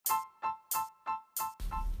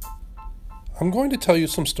I'm going to tell you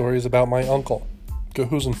some stories about my uncle,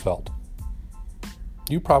 Gehusenfeld.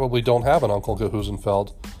 You probably don't have an Uncle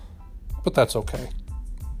Gehusenfeld, but that's okay.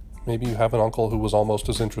 Maybe you have an uncle who was almost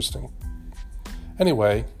as interesting.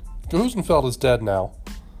 Anyway, Gehusenfeld is dead now,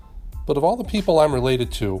 but of all the people I'm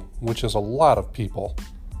related to, which is a lot of people,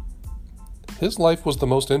 his life was the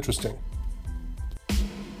most interesting.